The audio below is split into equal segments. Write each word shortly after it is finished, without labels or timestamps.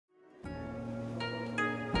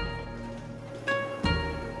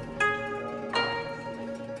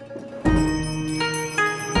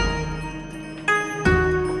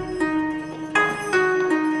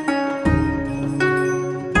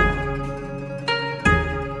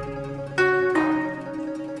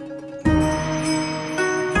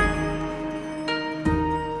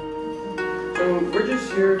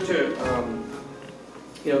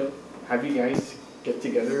guys get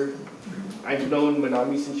together. I've known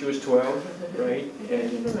Manami since she was 12, right?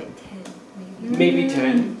 And even like 10, maybe. maybe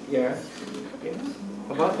 10, yeah.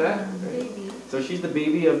 How about that? Right? So she's the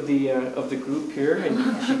baby of the group here, and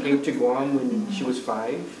she came to Guam when she was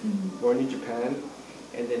 5, born in Japan,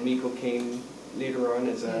 and then Mieko came later on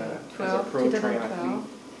as a pro triathlete.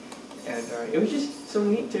 And it was just so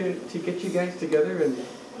neat to get you guys together, and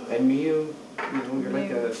Miyu, you're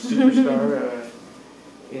like a superstar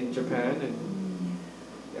in Japan, and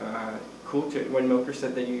cool to, when Milker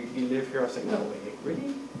said that you live here, I was like, no way,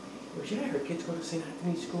 really? Well, yeah, her kids go to St.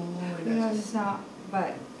 Anthony's School. And no, it's not,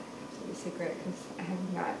 but it's a secret because I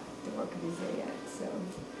haven't got the work visa yet, so.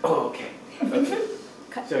 Oh, okay. Okay.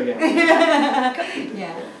 So, yeah.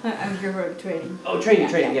 Yeah, I'm here for training. Oh, training,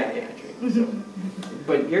 training. So,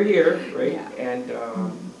 but you're here, right? Yeah. And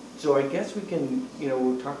so I guess we can,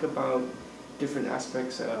 we'll talk about different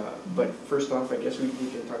aspects, but first off, I guess we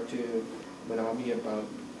can talk to Manami about,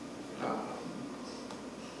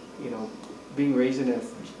 being raised in a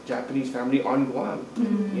Japanese family on Guam,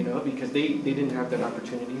 because they didn't have that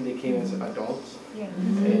opportunity. They came as adults,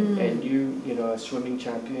 and you, a swimming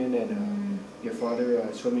champion, and your father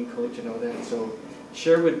a swimming coach and all that. So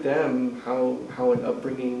share with them how an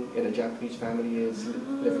upbringing in a Japanese family is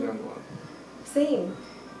living on Guam. Same,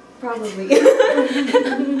 probably.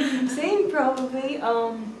 Same, probably.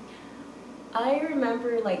 I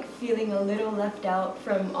remember like feeling a little left out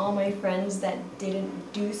from all my friends that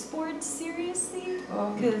didn't do sports seriously,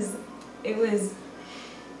 because it was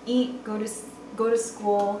eat, go to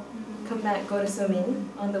school, come back, go to swimming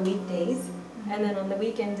on the weekdays, and then on the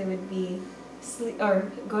weekends it would be sleep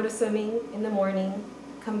or go to swimming in the morning,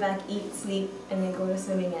 come back, eat, sleep, and then go to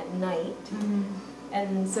swimming at night.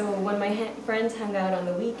 And so when my friends hung out on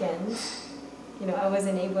the weekends, I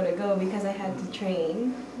wasn't able to go because I had to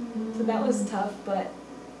train. So that was tough, but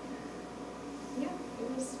yeah, it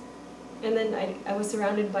was. And then I was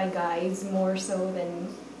surrounded by guys more so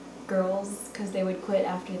than girls, because they would quit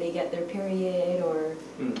after they get their period or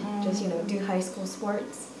just, do high school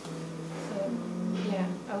sports. So yeah,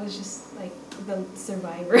 I was just like the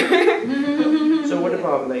survivor. So what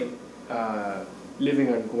about like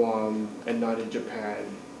living on Guam and not in Japan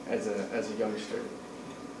as a youngster?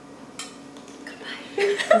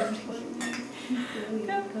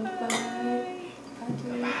 Goodbye.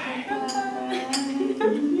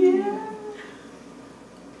 Yeah.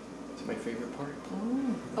 It's my favorite part.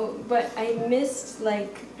 Oh, but I missed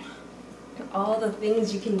like all the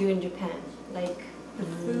things you can do in Japan, like the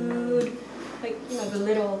food, like the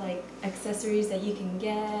little like accessories that you can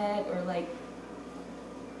get, or like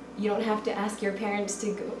you don't have to ask your parents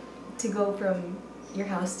to go from your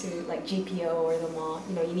house to like GPO or the mall.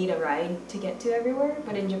 You need a ride to get to everywhere,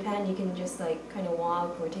 but in Japan you can just like kind of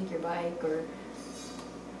walk or take your bike or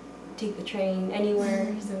take the train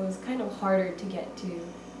anywhere, so it was kind of harder to get to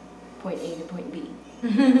point A to point B.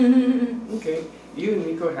 Okay, you and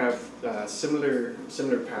Mieko have similar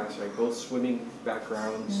paths, right? Both swimming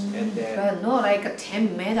backgrounds, and then. But not like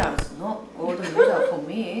 10 medals, not gold medal for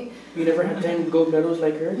me. You never had 10 gold medals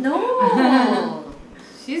like her? No.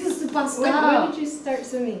 She's a superstar. When did you start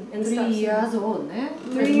swimming? And 3 years old, ne?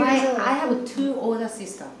 3 years old. I have 2 older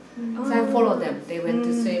sisters, so I follow them. They went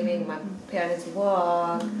to swimming. My parents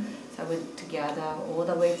work, so I went together all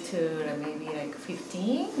the way to maybe like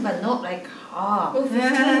 15, but not like half. Oh,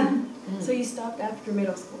 15. So you stopped after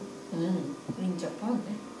middle school? In Japan,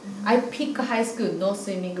 ne? I pick high school, no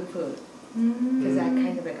swimming pool. Because I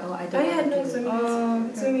kind of like, I don't. I had no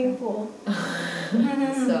swimming pool.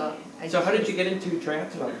 So how did you get into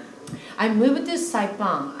triathlon? I moved to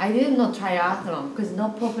Saipan. I didn't know triathlon because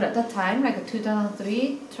not popular at that time. Like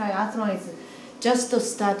 2003, triathlon is just to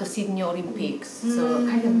start the Sydney Olympics. So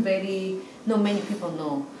kind of not many people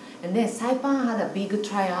know. And then Saipan had a big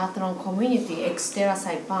triathlon community, Xterra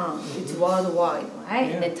Saipan. It's worldwide, right?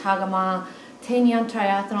 Yeah. And then Tagama, 10-year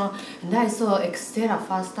triathlon. And I saw Xterra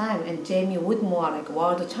first time, and Jamie Woodmore, like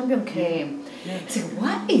world champion, came. Yeah. I said,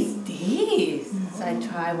 what is this? So I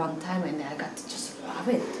tried one time, and I got to just love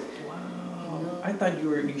it. Wow. I thought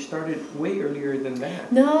you started way earlier than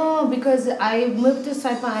that. No, because I moved to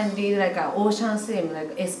Saipan and did like an ocean swim,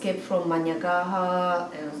 like escape from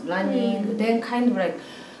Manyagaha and running. Then kind of like,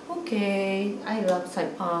 okay, I love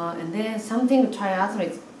Saipan. And then something triathlon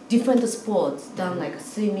is different sports than like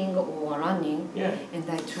swimming or running. Yeah. And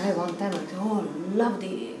I tried one time, like, loved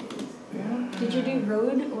it. Yeah. Did you do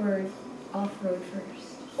road or off-road first?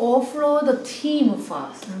 Off-road team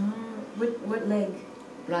first. What leg?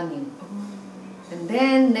 Running. And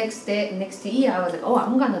then next year I was like,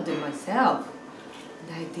 I'm gonna do it myself. And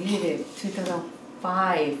I did it,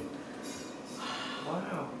 2005.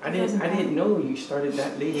 Wow. I didn't know you started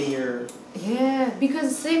that late in your. Yeah,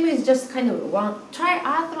 because swim is just kind of one.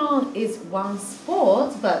 Triathlon is one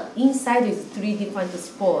sport, but inside is 3 different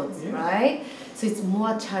sports, right? So it's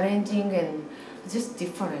more challenging and just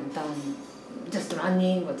different than just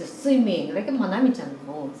running or just swimming, like Manami-chan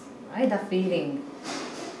knows, right? That feeling.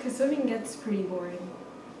 Because swimming gets pretty boring.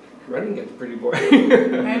 Running gets pretty boring.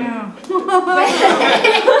 I know.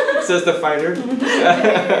 Says the fighter.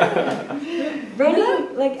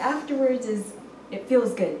 Running, like afterwards, it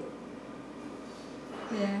feels good.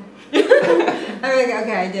 Yeah. I'm like,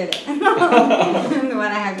 okay, I did it.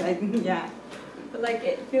 When I have like, yeah. But like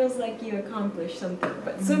it feels like you accomplished something.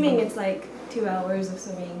 But swimming, it's like 2 hours of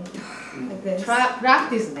swimming like this.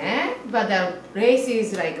 Practice, né? But the race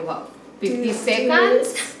is like what, 50 2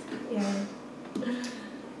 seconds? Yeah.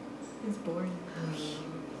 It's boring.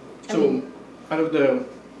 So, out of the,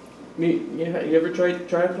 you ever tried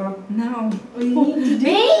triathlon? No.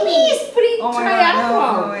 Maybe it's pretty Oh my triathlon.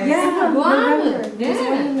 God, no. Yeah, Wow. November. There's one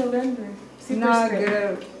Yeah. in November. Super Not strict. good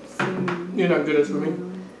at swimming. You're not good at swimming?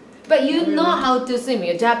 But you know how to swim.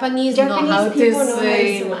 Your Japanese know how to people know how to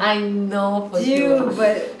swim. swim. I know for Do, sure.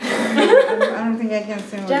 but I don't think I can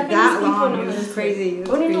swim Japanese that people long. know how to It's swim. crazy. It's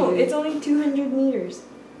Oh no, no, crazy. it's only 200 meters.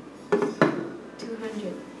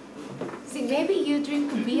 200. See, maybe you drink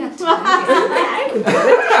beer tonight.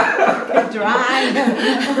 dry.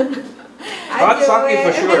 Hot sake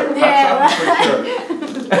for sure. Yeah. Hot sake for sure.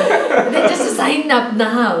 Then just sign up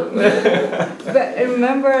now. But I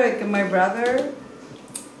remember, like my brother,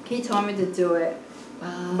 he told me to do it,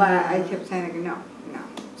 but I kept saying like, no,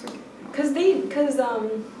 it's okay. No. Cause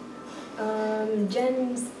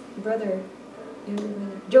Jen's brother,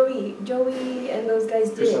 Joey and those guys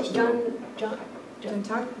did it. John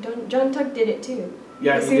Tuck did it too.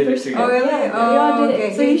 Yeah, he did it too. Oh really? Yeah, we oh, all did it.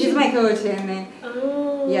 okay. So you He's should- my coach, and then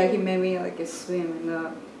Oh. yeah, he made me like swim in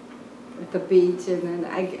at the beach, and then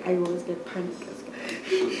I always get panic.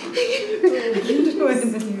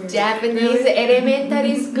 Japanese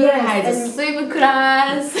elementary school Yes, has a and- swim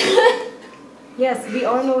class. Yes, we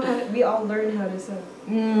all learn how to swim.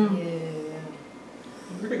 Yeah.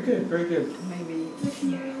 Very good, very good. Maybe.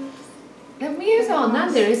 Miyuさんはな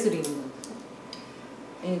んでレスリング？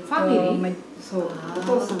 It's, Family? my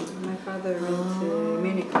father went to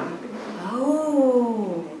Mieko.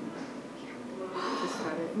 Oh.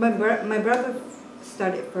 My brother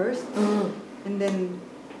started first, and then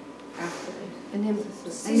after. And then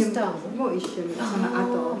sister. もう一緒にその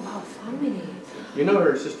後。 Oh, family. You know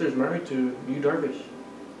her sister's married to Yu Darvish.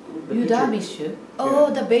 The You pitcher. Darvish?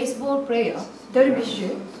 Oh, the baseball player. Darvish.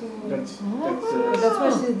 That's That's why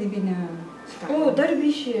she's living in Oh,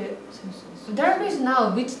 Darvish. Darvish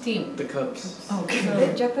now which team? the Cubs.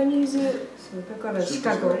 Okay. Japanese, そうだからシ Super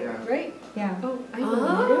カゴ。 star, yeah. right? Yeah. Oh, I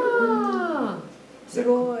know. す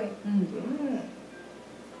ごい。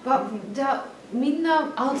But じゃあみん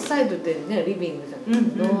な outside でね、リビングじゃん。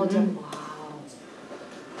No, じゃあ wow.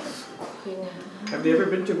 Have they ever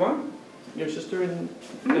been to Guam? Your sister and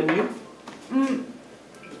you?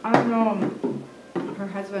 I don't know her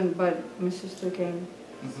husband, but my sister came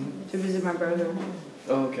to visit my brother.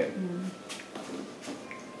 Oh, okay.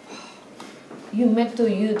 You met to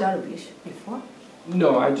you Darvish before?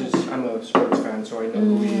 No, I'm a sports fan, so I know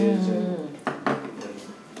who he is. And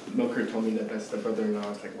Milker told me that that's the brother-in-law. I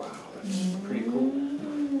was like, wow, that's pretty cool.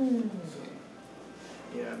 So,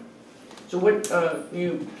 yeah. So what can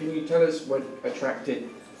you tell us what attracted,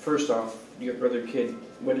 first off, your brother kid?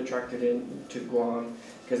 What attracted him to Guam?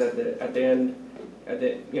 Because at the end,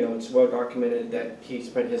 it's well documented that he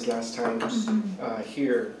spent his last times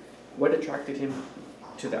here. What attracted him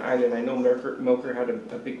to the island? I know Milker had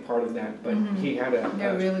a big part of that, but he had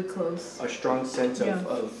They're really close. a strong sense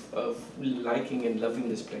of liking and loving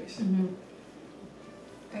this place.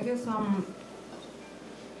 I guess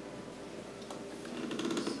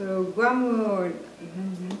so Guam or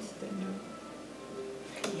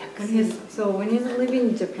so when he's living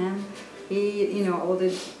in Japan, he all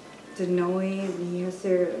the noise he has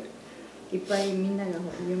to いっぱいみんなが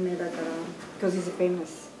有名だから because he's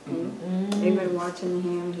famous. Everybody watching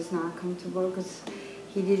him, he's not comfortable because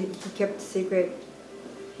he kept secret.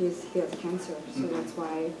 He has cancer, so that's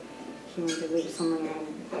why he went to live somewhere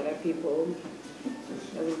that other people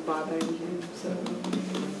that was bothering him. So.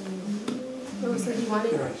 Oh, so he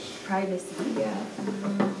wanted privacy. Yeah.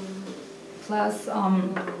 Plus,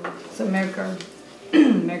 so America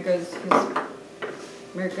and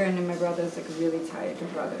my brother is like really tight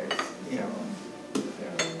brothers. Yeah.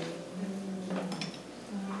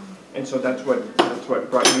 And so that's what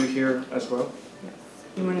brought you here as well? Yes.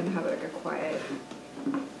 He wanted to have like a quiet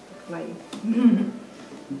life.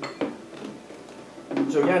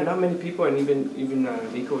 So yeah, not many people, and even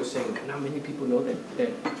Mieko was saying, not many people know that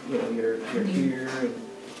you know you're here, and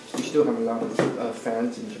you still have a lot of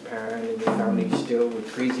fans in Japan, and your family still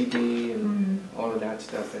with Crazy D and all of that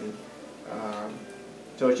stuff, and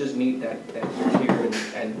so it's just neat that you're here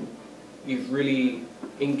and you've really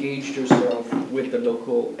engaged yourself with the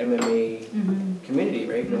local MMA community,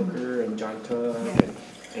 right? Milker and John Tuck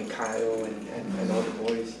and Kyle and all the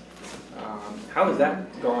boys. How has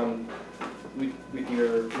that gone with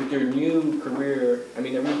your new career? I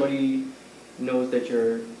mean, everybody knows that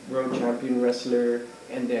you're world champion wrestler,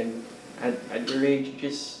 and then at your age,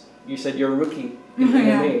 you said you're a rookie in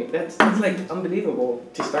MMA. That's like unbelievable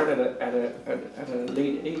to start at a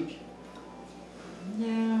late age.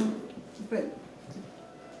 Yeah, but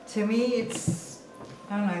to me, it's,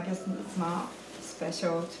 I don't know, I guess it's not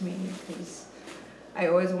special to me because I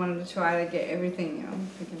always wanted to try to get everything, you know,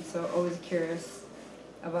 like I'm so always curious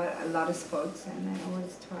about a lot of sports, and I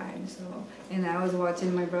always tried. So, and I was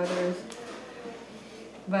watching my brothers,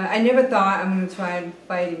 but I never thought I'm gonna try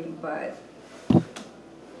fighting. But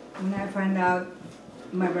when I found out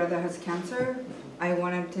my brother has cancer, I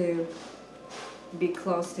wanted to be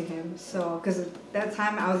close to him. So, because at that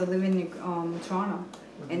time I was living in Toronto,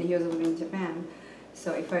 and he was living in Japan.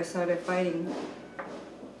 So if I started fighting,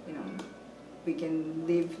 you know, we can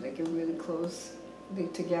live like a really close,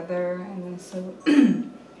 live together, and then so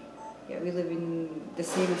yeah, we live in the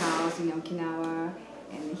same house in Okinawa,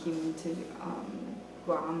 and he went to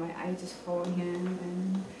Guam. I just followed him,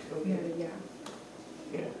 and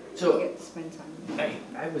Yeah. So get to spend time.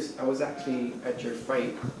 I was actually at your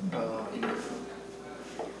fight,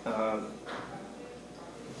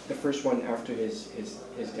 the first one after his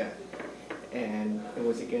death, and it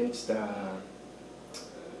was against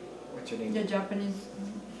what's her name? The Japanese.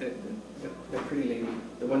 The pretty lady,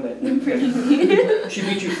 the one that she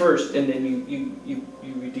beat you first, and then you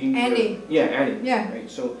redeemed Annie. Annie. Yeah. Right.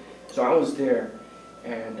 So I was there,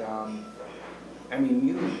 and I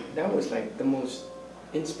mean that was like the most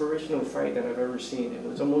inspirational fight that I've ever seen. It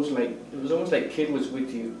was almost like Kid was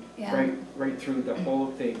with you, right through the whole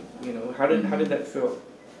thing. You know, how did that feel?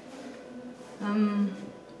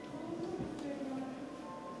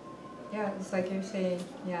 Yeah, it's like you say,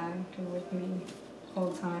 yeah, you're with me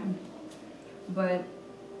whole time. But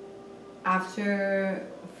after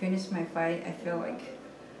I finished my fight, I feel like,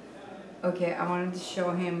 okay, I wanted to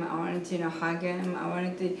show him, I wanted to, hug him, I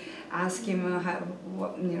wanted to ask him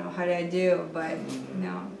how did I do, but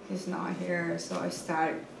he's not here. So I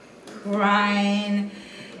started crying,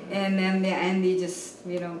 and then the Andy just,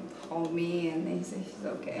 hold me, and he said he's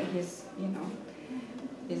okay, he's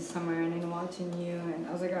somewhere and watching you, and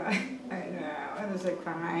I was like, I know, I was like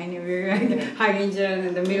crying, and we were like hugging each other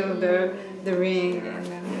in the middle of the ring, and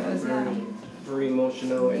then it was very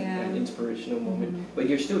emotional and inspirational moment. But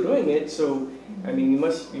you're still doing it, so I mean, you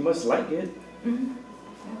must like it.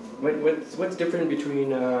 What's different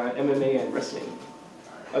between MMA and wrestling,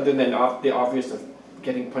 other than the obvious of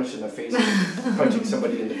getting punched in the face, and punching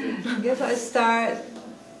somebody in the face? I guess I start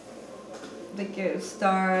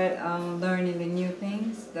learning the new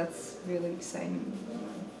things. That's really exciting.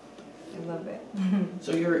 I love it.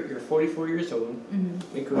 So you're 44 years old.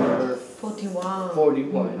 Mieko, you're 41.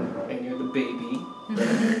 41, and you're the baby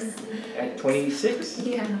at 26.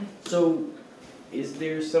 Yeah. So, is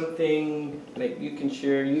there something like you can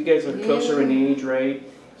share? You guys are closer in age, right?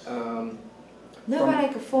 No, but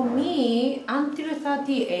like for me, until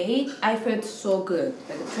 38, I felt so good.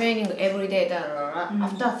 Like training every day.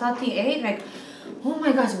 After 38, like, oh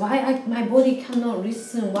my gosh, why my body cannot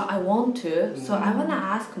listen what I want to? So I wanna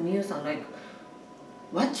ask Miyu-san, like,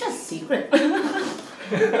 what's your secret? Like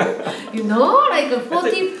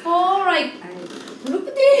 44, like, look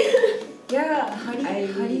at this. Yeah, how do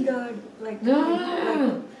you got like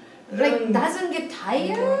doesn't get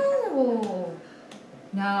tired or?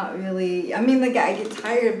 Not really. I mean, like I get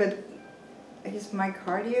tired, but I guess my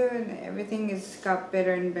cardio and everything got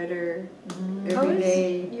better and better every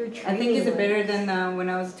day. Your I think it's training better than when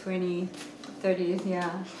I was 20, 30s.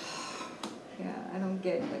 Yeah, I don't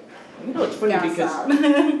get like. It's funny gas because out.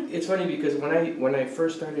 it's funny because when I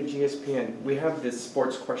first started GSPN, we have this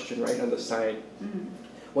sports question right on the side.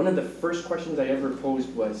 One of the first questions I ever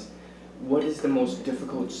posed was, "What is the most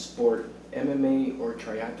difficult sport, MMA or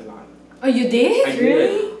triathlon?" Oh, you did? I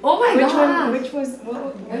did. Oh my god! Which was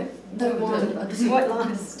what? What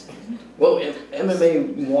lost? Well,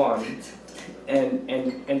 MMA won,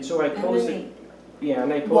 and so I posed it. Yeah,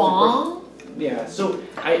 and I posed a question. Yeah, so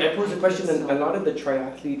I posed a question, and a lot of the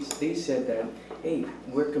triathletes, they said that, hey,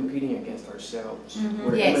 we're competing against ourselves.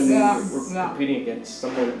 We're Yes. MMA, we're competing against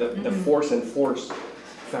someone, the force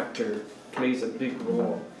factor. plays a big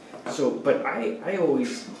role. So, but I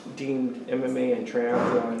always deemed MMA and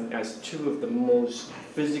triathlon as two of the most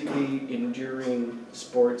physically enduring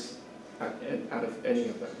sports out of any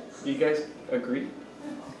of them. Do you guys agree?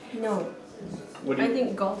 No. What do I you,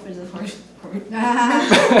 think golf is a hard sport.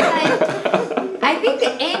 I think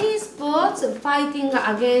any sports fighting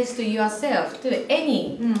against yourself, to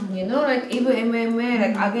any, you know, like even MMA,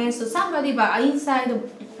 like against somebody, but inside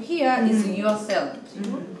here is yourself. You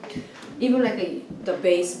know? Even like the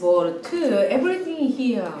baseball too, everything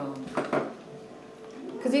here.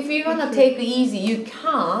 Because if you wanna take it easy, you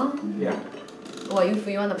can. yeah. Or if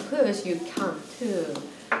you wanna push, you can too.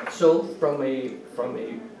 So from a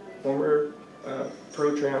former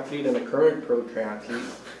pro triathlete and a current pro triathlete,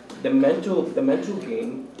 the mental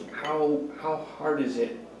game, how hard is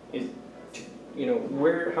it? Is to, you know,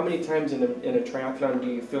 how many times in a triathlon do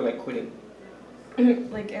you feel like quitting?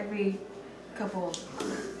 Like every couple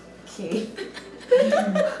K.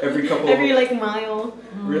 Every like mile.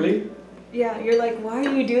 Really? Yeah, you're like, why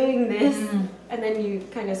are you doing this? And then you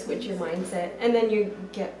kind of switch your mindset, and then you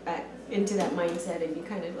get back into that mindset, and you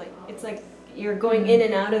kind of like, it's like you're going in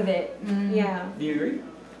and out of it. Yeah. Do you agree?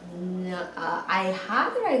 No, I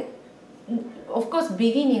had like, of course,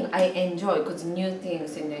 beginning I enjoy because new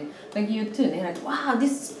things, and then like you too, and like wow,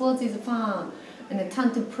 this sport is fun, and then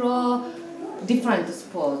turn to pro, different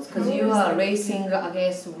sports because you are racing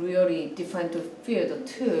against really different field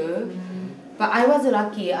too. But I was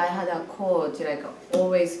lucky. I had a coach like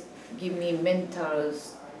always give me mental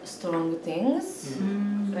strong things,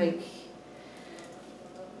 like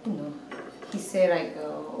you know. He said like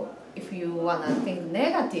if you wanna think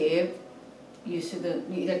negative, you shouldn't,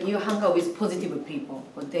 like you hang out with positive people,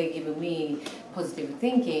 but they give me positive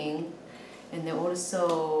thinking. And then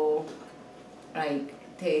also like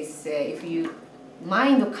they say if you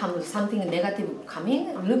mind comes something negative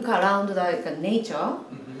coming, look around like nature.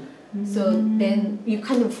 So then you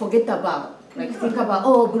kind of forget about, like think about,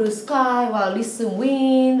 oh, blue sky, or listen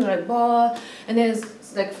wind, like bird, and then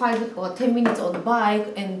it's like 5 or 10 minutes on the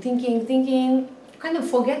bike and thinking, kind of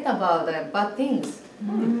forget about the bad things.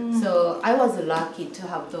 So I was lucky to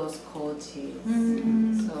have those coaches.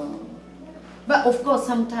 So, but of course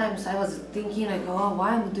sometimes I was thinking like, oh,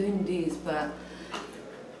 why am I doing this? But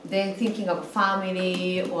then thinking of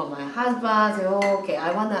family or my husband, say, oh, okay,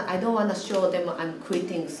 I don't wanna show them I'm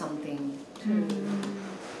quitting something.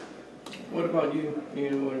 What about you? You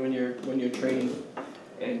know, when you're training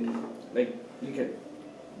and like you get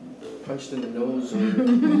punched in the nose or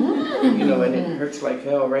you know, and it hurts like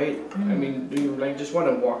hell, right? I mean, do you like just want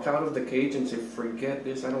to walk out of the cage and say, forget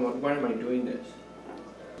this? I don't want. Why am I doing this?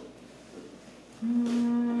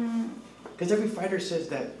 Because every fighter says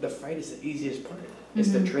that the fight is the easiest part.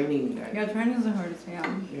 It's the training that. Yeah, training is the hardest,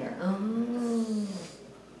 yeah. Yeah. Oh.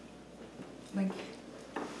 Like,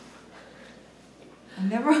 I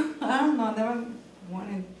don't know, never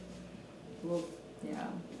wanted, well, yeah.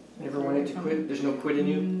 Never wanted to quit? There's no quit in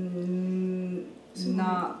you?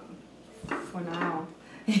 Not for now.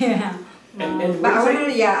 Yeah. And But I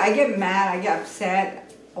wanted, yeah, I get mad, I get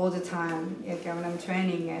upset all the time. Like when I'm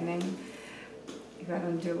training, and then if I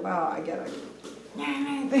don't do well, I get like,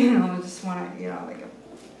 you know, I just want to, you know, like.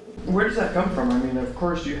 Where does that come from? I mean, of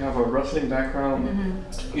course, you have a wrestling background.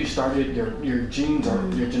 You started your genes or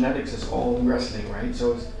your genetics is all wrestling, right?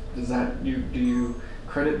 So does that do you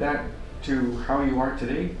credit that to how you are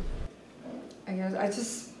today? I guess I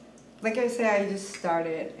just, like I said, I just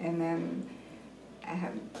started, and then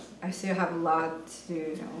I still have a lot to do.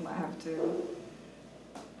 You know, I have to,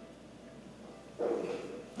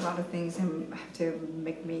 a lot of things have to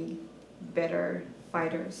make me better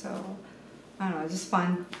fighter. So I don't know, it's just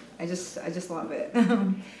fun. I just love it.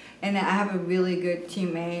 And I have a really good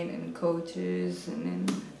teammate and coaches, and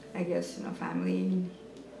then I guess, you know, family.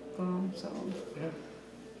 So yeah.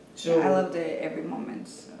 So I loved it every moment.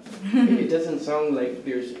 So. It doesn't sound like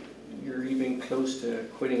you're even close to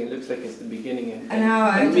quitting. It looks like it's the beginning. And I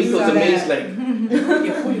know. And Miiko's amazed, like,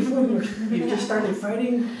 you're 44. You just started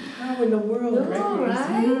fighting. How in the world,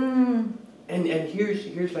 right? And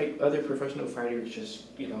here's like other professional fighters, just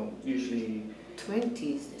usually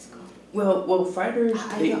 20s this called. Well, fighters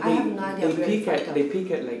I have no idea they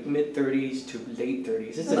peak at like mid-30s to late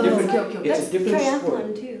 30s. It's a Oh, different okay. it's a different sport.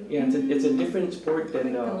 Triathlon too. Yeah, it's a different sport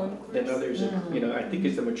than others. I think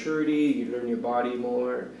it's the maturity. You learn your body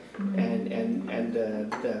more, and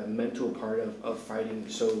the mental part of fighting.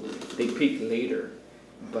 So they peak later,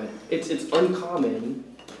 but it's uncommon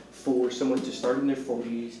for someone to start in their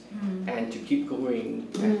 40s and to keep going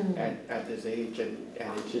at this age, and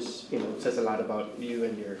it just it says a lot about you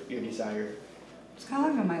and your desire. It's kind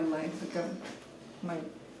of like my life, like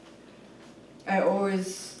I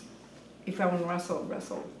always, if I want to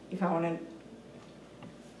wrestle. If I want to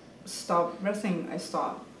stop wrestling, I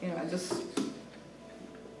stop. You know, I just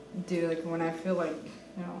do like when I feel like,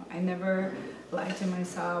 you know, I never lie to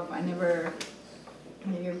myself. I never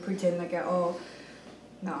pretend like, oh,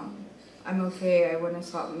 no, I'm okay. I want to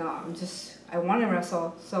stop. No, I want to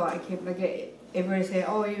wrestle. So I keep like everybody say,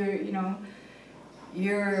 oh,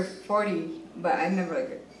 you're 40, but I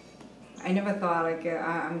never thought like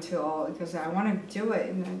I'm too old because I want to do it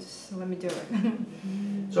and just let me do it.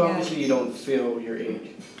 So obviously you don't feel your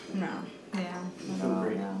age. No. Yeah. So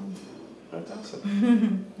great. No. That's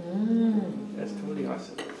awesome. That's totally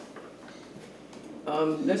awesome.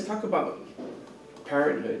 Let's talk about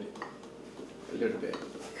parenthood a little bit.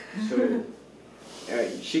 So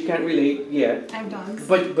she can't relate yet. I have dogs.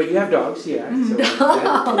 But you have dogs, yeah. So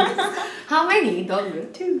How many dogs?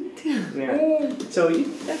 Two. yeah. So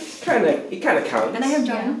that's it kind of counts. And I have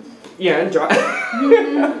John. Yeah, and John.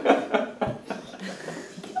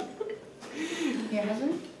 Your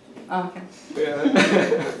husband? Oh, okay.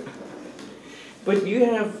 Yeah. But you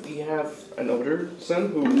have an older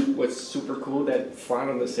son who was super cool that fought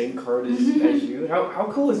on the same card as you. How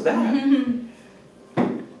cool is that?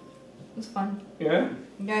 It's fun. Yeah.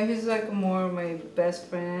 Yeah, he's like more my best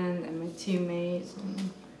friend and my teammate.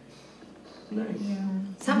 Nice. Yeah.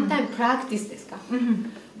 Sometimes practice ですか？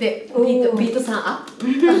 で、ビOh. ートさんアップ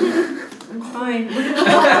I'm fine.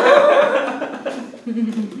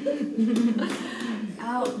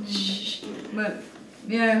 Ouch. But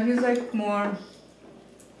yeah, he's like more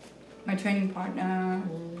my training partner,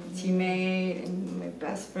 teammate, and my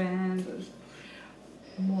best friend.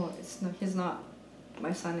 More, he's not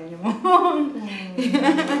my son anymore.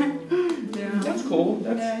 Yeah. That's cool.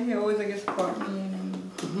 Yeah, he always like support me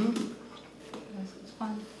and it's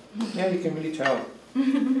fun. Yeah, you can really tell.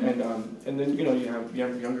 And then you have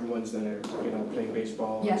younger ones that are playing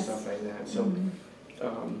baseball Yes. and stuff like that. So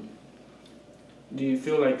do you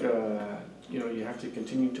feel like you have to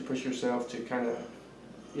continue to push yourself to kind of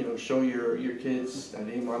show your kids that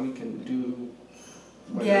hey, mommy can do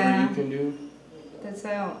whatever you can do? That's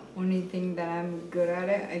the only thing that I'm good at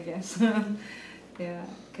it, I guess. Yeah,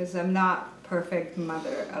 because I'm not perfect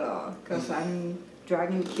mother at all. Because I'm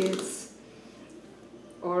dragging kids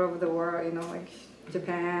all over the world, like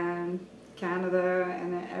Japan, Canada,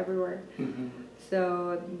 and then everywhere.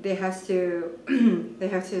 So they have to,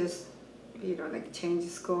 like change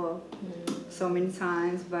school so many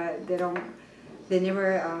times, but they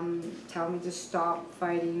never tell me to stop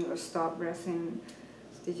fighting or stop wrestling.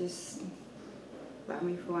 They just let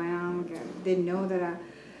me who I am. They know that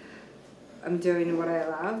I'm doing what I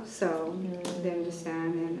love, so they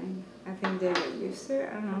understand, and I think they get used to it.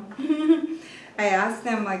 I don't know. I asked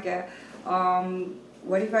them like,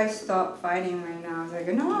 what if I stop fighting right now? I was like,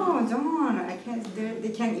 no, don't. I can't. They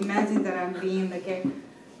can't imagine that I'm being like I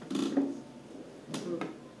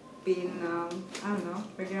don't know,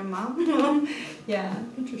 regular mom. Yeah.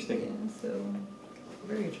 Interesting. Yeah. So.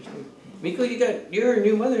 Very interesting. Mieko, you're a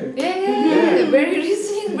new mother. Yeah. Very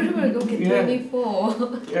recent. We're going to get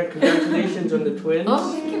 24. Yeah, congratulations on the twins.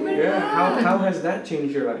 Oh, thank you very much. How has that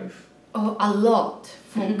changed your life? Oh, a lot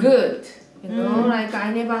for good. Like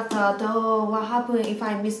I never thought, oh, what happened if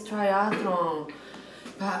I miss triathlon?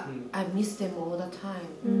 But I miss them all the time.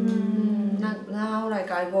 Now,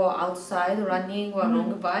 like I go outside running or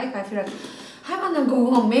long bike, I feel like I wanna go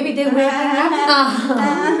home. Maybe they're waking up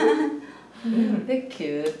now. They're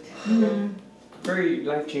cute. Very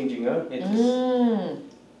life-changing, huh? It's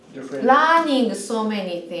just different. Learning so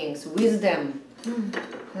many things with them.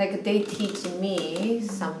 Like they teach me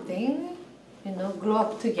something. Grow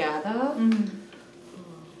up together.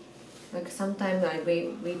 Like sometimes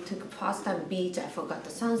we took first time beach, I forgot the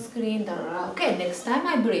sunscreen. Okay, next time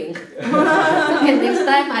I bring. Okay, next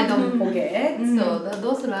time I don't forget. So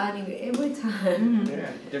those learning every time.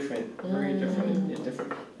 Yeah, different, very different. Yeah,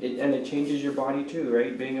 different. And it changes your body too,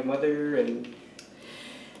 right? Being a mother and.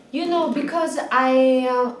 Because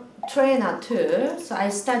I trainer too, so I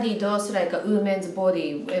study those like women's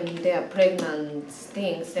body when they are pregnant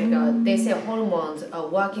things. Like they say hormones are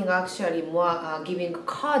working actually more giving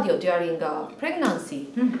cardio during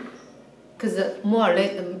pregnancy, because more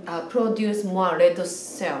produce more red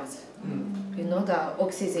cells. The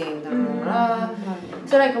oxygen.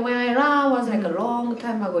 So like when I ran was like a long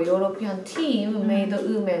time ago. European team made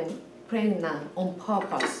women pregnant on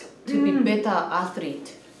purpose to be better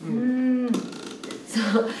athlete. So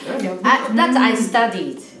that's I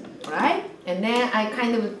studied, right? And then I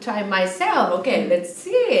kind of tried myself. Okay, let's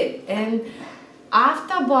see it. And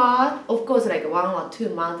after birth, of course, like 1 or 2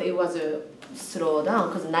 months, it was slow down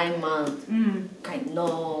because 9 months kind of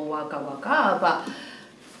no waka, but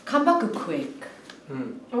come back quick.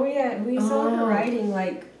 Oh yeah, we saw her riding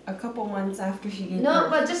like a couple months after she gave No,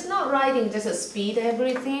 birth. but just not riding, just a speed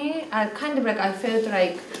everything. I kind of like I felt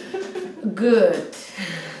like good.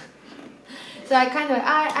 So I kind of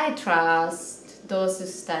I trust those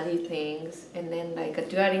study things, and then like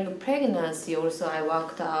during pregnancy also I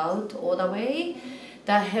worked out all the way.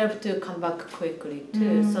 That helped to come back quickly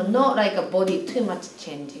too. So not like a body too much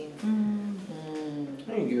changing.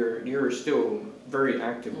 I think you're still very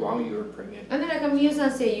active while you were pregnant. And then like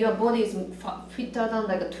Miyu-san say, your body is fitter than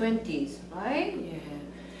like 20s, right? Yeah.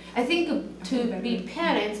 I think to be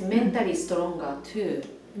parents mentally stronger too.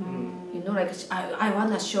 You know, like I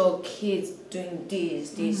wanna show kids doing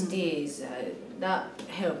this. That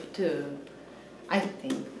helped too. I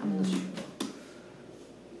think. I'm not sure.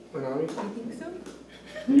 Manami? I think so.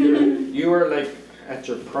 You are like at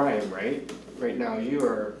your prime, right? Right now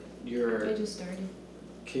you're I just started.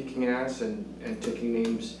 kicking ass and taking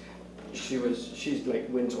names. She's like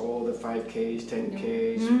wins all the 5Ks,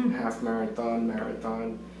 10Ks, half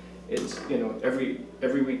marathon. It's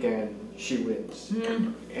every weekend she wins,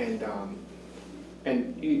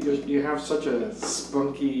 and you have such a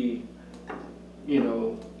spunky,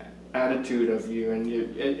 attitude of you, and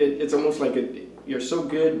it's almost like you're so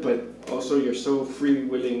good, but also you're so free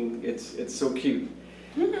willing. It's so cute,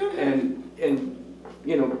 and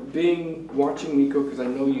watching Mieko, because I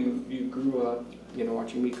know you grew up,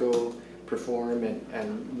 watching Mieko perform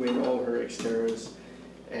and win all her exterras,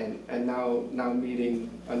 and now meeting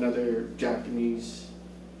another Japanese,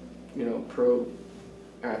 pro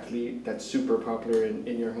athlete that's super popular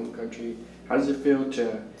in your home country. How does it feel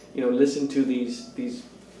to, listen to these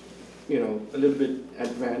a little bit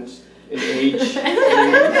advanced in age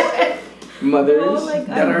mothers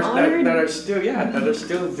that are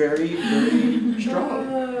still very, very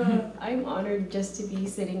strong? I'm honored just to be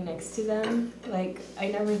sitting next to them. Like, I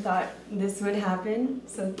never thought this would happen,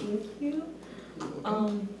 so thank you.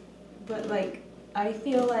 But like, I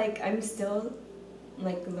feel like I'm still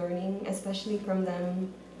like learning, especially from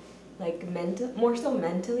them, like more so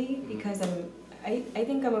mentally, because I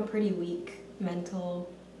think I'm a pretty weak mental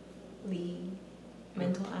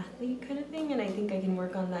athlete kind of thing, and I think I can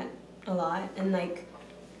work on that a lot. And like,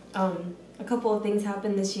 a couple of things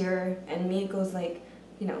happened this year, and Mieko's like,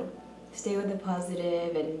 stay with the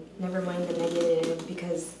positive and never mind the negative,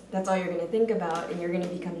 because that's all you're gonna think about and you're gonna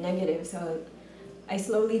become negative. So I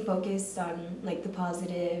slowly focused on like the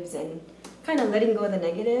positives and kind of letting go of the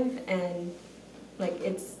negative, and like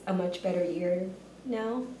it's a much better year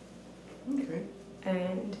now. Okay.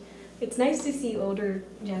 And it's nice to see older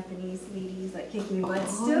Japanese ladies like kicking butt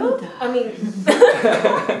still. I mean,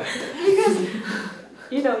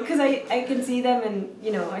 because I can see them, and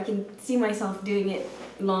I can see myself doing it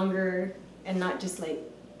longer and not just like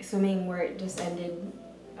swimming where it just ended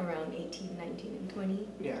around 18, 19, and 20.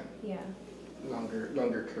 Yeah. Yeah.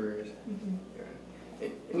 Longer careers. Mm-hmm. Yeah.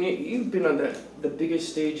 And you've been on the biggest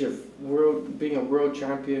stage of being a world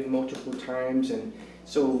champion multiple times, and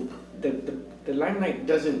so the limelight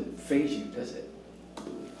doesn't faze you, does it?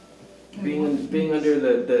 Being under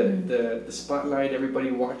the spotlight,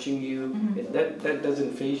 everybody watching you, that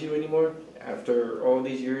doesn't faze you anymore after all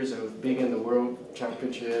these years of being in the world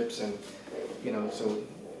championships, and so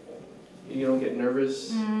you don't get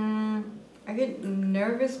nervous. I get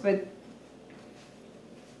nervous, but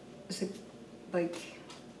it's like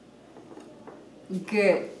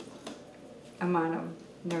good amount of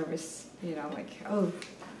nervous. Like, oh,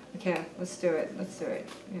 okay, let's do it.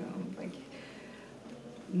 Like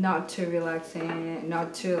not too relaxing,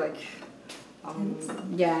 not too like,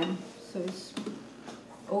 yeah. So it's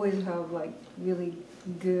always have like really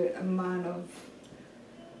good amount of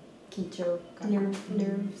kicho.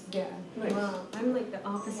 Nerves. Yeah. Nice. Wow, I'm like the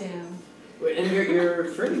opposite. And you're a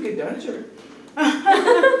fairly good dancer.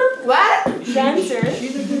 What? Dancer?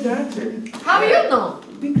 She's a good dancer. How you know?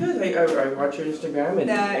 Because I watch her Instagram and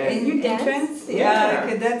You dance? entrance? Yeah.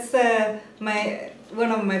 Okay, that's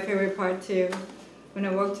one of my favorite part too. When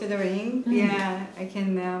I walk to the ring, yeah, I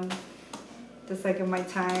can. That's like my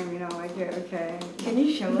time, like okay. Can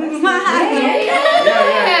you show us?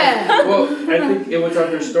 Yeah. Well, I think it was on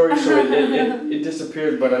her story, so it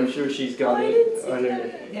disappeared, but I'm sure she's got I it didn't see on her.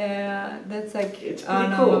 that. Yeah, that's like It's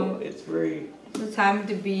pretty cool. It's very. The time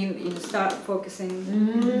to be, start focusing,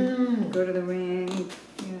 go to the ring.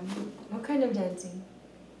 Yeah. What kind of dancing?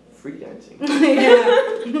 Free dancing.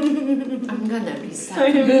 Yeah. I'm gonna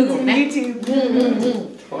research Google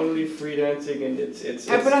YouTube. Totally free dancing, and it's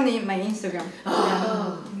I put on my Instagram.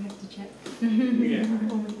 Oh. You have to check. yeah.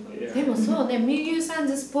 Oh my God. Yeah. でもそうね、みゆさん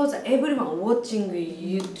のスポーツ everyone watching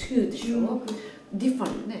you too でしょ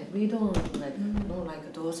different ね we don't like no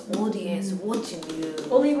like those audience watching you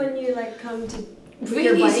Only when you like come to put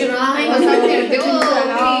your finish bike line or on something the-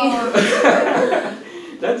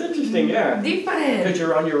 That's interesting, yeah. different Because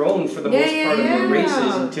you're on your own for the Yeah, most yeah, part of your yeah.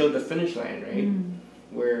 races until the finish line, right?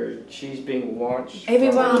 Where she's being watched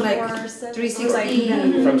everyone from, like 24/7,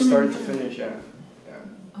 360 from start to finish, yeah.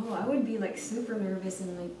 Oh, I would be like super nervous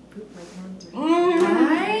and like poop my pants.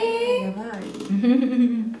 Right? はい Yabai.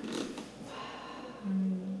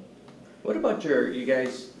 What about you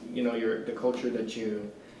guys, the culture that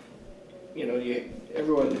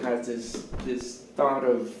everyone has this thought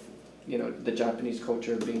of, the Japanese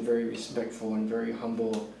culture being very respectful and very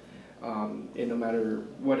humble, in no matter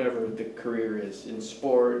whatever the career is, in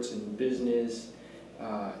sports, in business,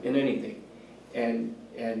 in anything. And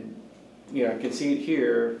I can see it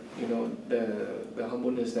here, the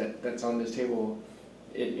humbleness that's on this table,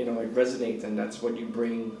 it resonates, and that's what you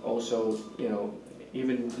bring also,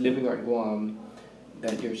 even living at Guam,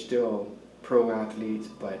 that you're still pro athletes,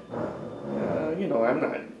 but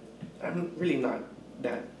I'm really not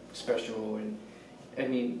that special. And I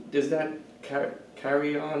mean, does that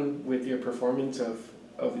carry on with your performance of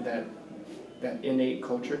that innate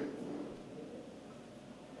culture?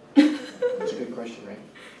 That's a good question, right?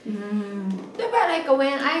 But like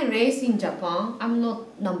when I race in Japan, I'm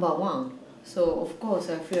not number one. So of course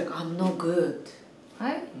I feel like I'm not good.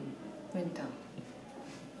 Right? Winter.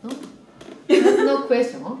 No? That's no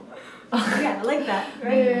question. Yeah, I like that,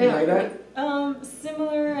 right? Yeah. You like that?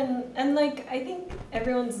 Similar and like I think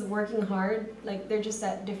everyone's working hard. Like they're just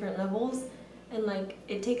at different levels, and like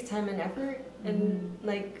it takes time and effort, and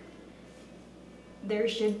like there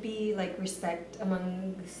should be like respect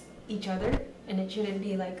among each other, and it shouldn't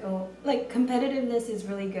be like competitiveness is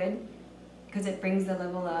really good because it brings the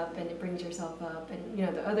level up and it brings yourself up and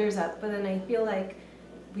the others up. But then I feel like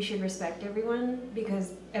we should respect everyone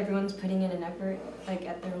because everyone's putting in an effort like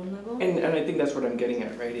at their own level. And I think that's what I'm getting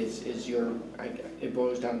at, right? It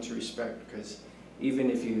boils down to respect, because even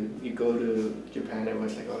if you go to Japan,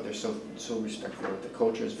 everyone's like, oh, they're so respectful. The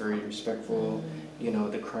culture is very respectful.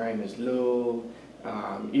 The crime is low.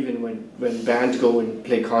 Even when bands go and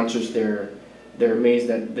play concerts, they're amazed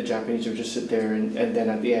that the Japanese will just sit there and then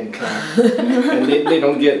at the end clap. And they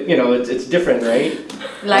don't get, it's different, right?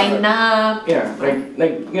 Line up. Yeah,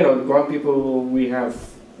 like Guam people, we have,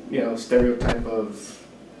 stereotype of,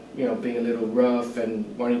 being a little rough and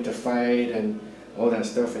wanting to fight and all that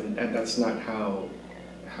stuff, and that's not how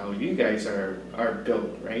you guys are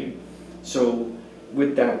built, right? So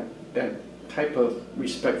with that type of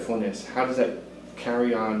respectfulness, how does that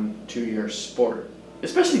carry on to your sport?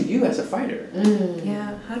 Especially you as a fighter.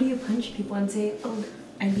 Yeah, how do you punch people and say, oh,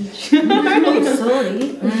 I beat you? Oh,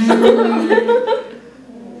 sorry.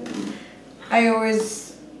 I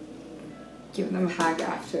always give them a hug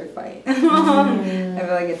after a fight. I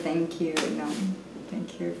feel like a thank you,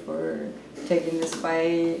 thank you for taking this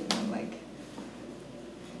fight. I'm like,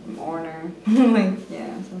 honor,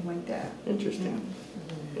 something like that. Interesting.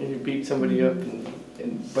 And you beat somebody up,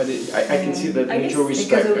 but I can see the mutual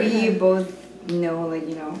respect. Because right? we both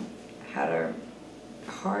had a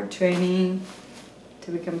hard training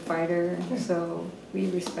to become fighter, so we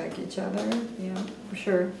respect each other. Yeah, for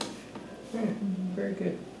sure. Yeah, very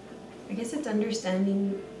good. I guess it's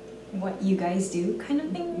understanding what you guys do kind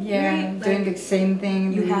of thing. Yeah, right? doing the same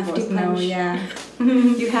thing. you we have to both know, punch. yeah.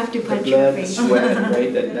 You have to The punch your blood, face. sweat,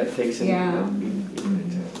 right? That takes in. Yeah.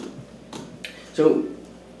 So,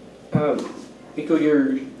 Mieko,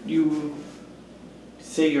 you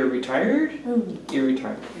say you're retired? You're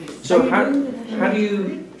retired. So how do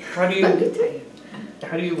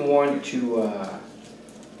you want to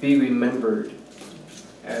be remembered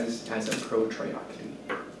as a pro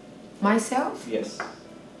triathlete? Myself, Yes.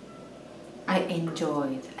 I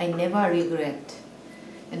enjoyed. I never regret.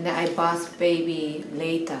 And then I birthed baby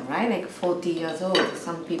later, right? Like 40 years old.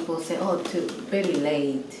 Some people say, oh, too very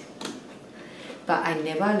late. But I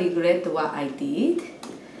never regret what I did.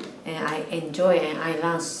 And I enjoy and I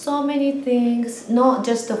learned so many things, not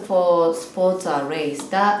just for sports or race,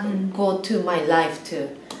 that go to my life too.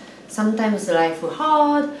 Sometimes life is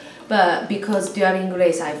hard, but because during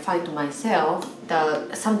race I fight myself,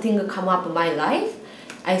 that something come up in my life,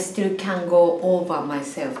 I still can go over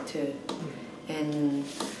myself too. And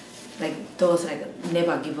like those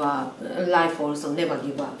never give up, life also never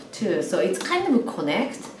give up too. So it's kind of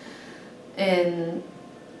connect. And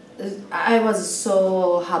I was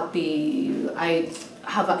so happy. I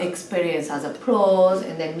have an experience as a pros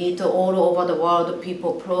and then meet all over the world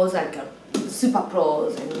people pros like super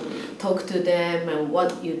pros and talk to them and what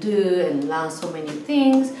you do and learn so many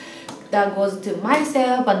things. That goes to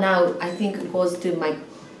myself, but now I think it goes to my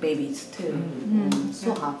babies too.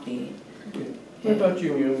 So happy. Good. What about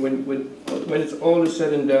you? When it's all is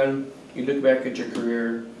said and done, you look back at your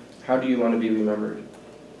career, how do you want to be remembered?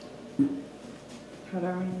 How do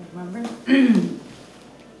I remember?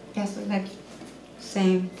 Yes, like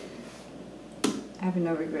same. I have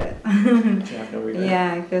no regret. You have no regret?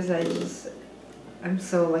 Yeah, because I'm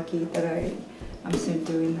so lucky that I'm still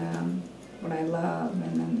doing what I love,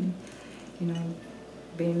 and then, you know,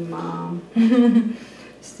 being mom,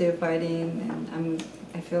 still fighting, and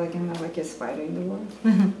I feel like I'm the luckiest fighter in the world.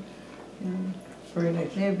 Yeah. Very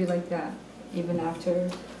nice. It'll be like that even after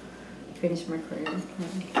I finish my career.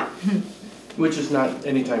 Yeah. Which is not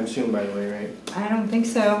anytime soon, by the way, right? I don't think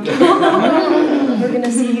so. We're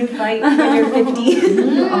gonna see you fight when you're 50.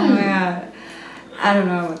 Oh my god. I don't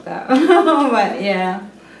know about that. But yeah.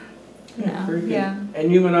 No. Very good. Yeah.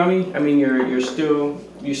 And you, Manami, I mean, you're still,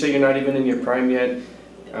 you say you're not even in your prime yet.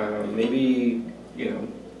 Maybe, you know,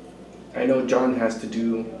 I know John has to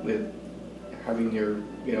do with having your,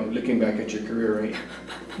 you know, looking back at your career, right?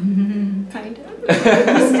 Kind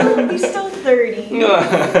of. He's still 30.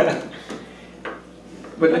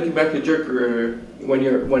 But looking back at your career,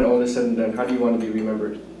 when all is said and done, how do you want to be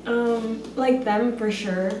remembered? Like them for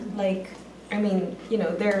sure. Like, I mean, you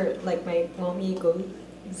know, they're like my mom, Mieko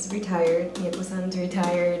is retired, Mieko-san's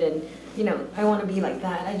retired, and you know, I want to be like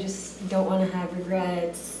that. I just don't want to have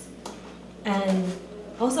regrets, and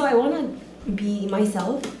also I want to be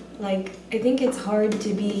myself. Like, I think it's hard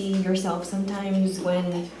to be yourself sometimes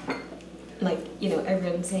when, like, you know,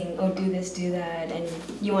 everyone's saying, oh, do this, do that, and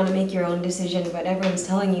you want to make your own decision, but everyone's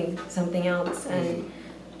telling you something else, and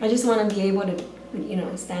I just want to be able to, you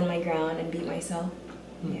know, stand my ground and be myself.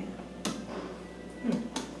 Yeah.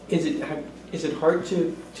 Is it hard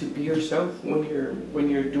to be yourself when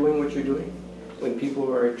you're doing what you're doing? When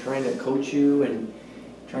people are trying to coach you and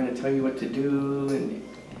trying to tell you what to do, and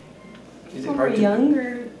is it hard to?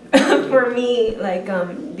 Younger, for me, like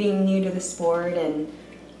being new to the sport and,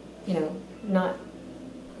 you know, not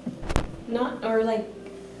or like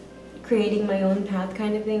creating my own path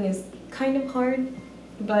kind of thing is kind of hard,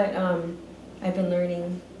 but I've been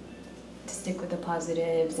learning to stick with the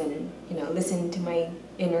positives and, you know, listen to my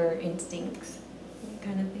inner instincts,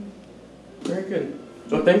 kind of thing. Very good.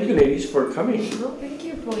 Well, thank you, ladies, for coming. Well, thank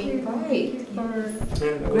you for inviting.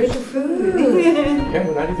 Yeah, Great food. yeah,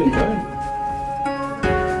 we're not even done.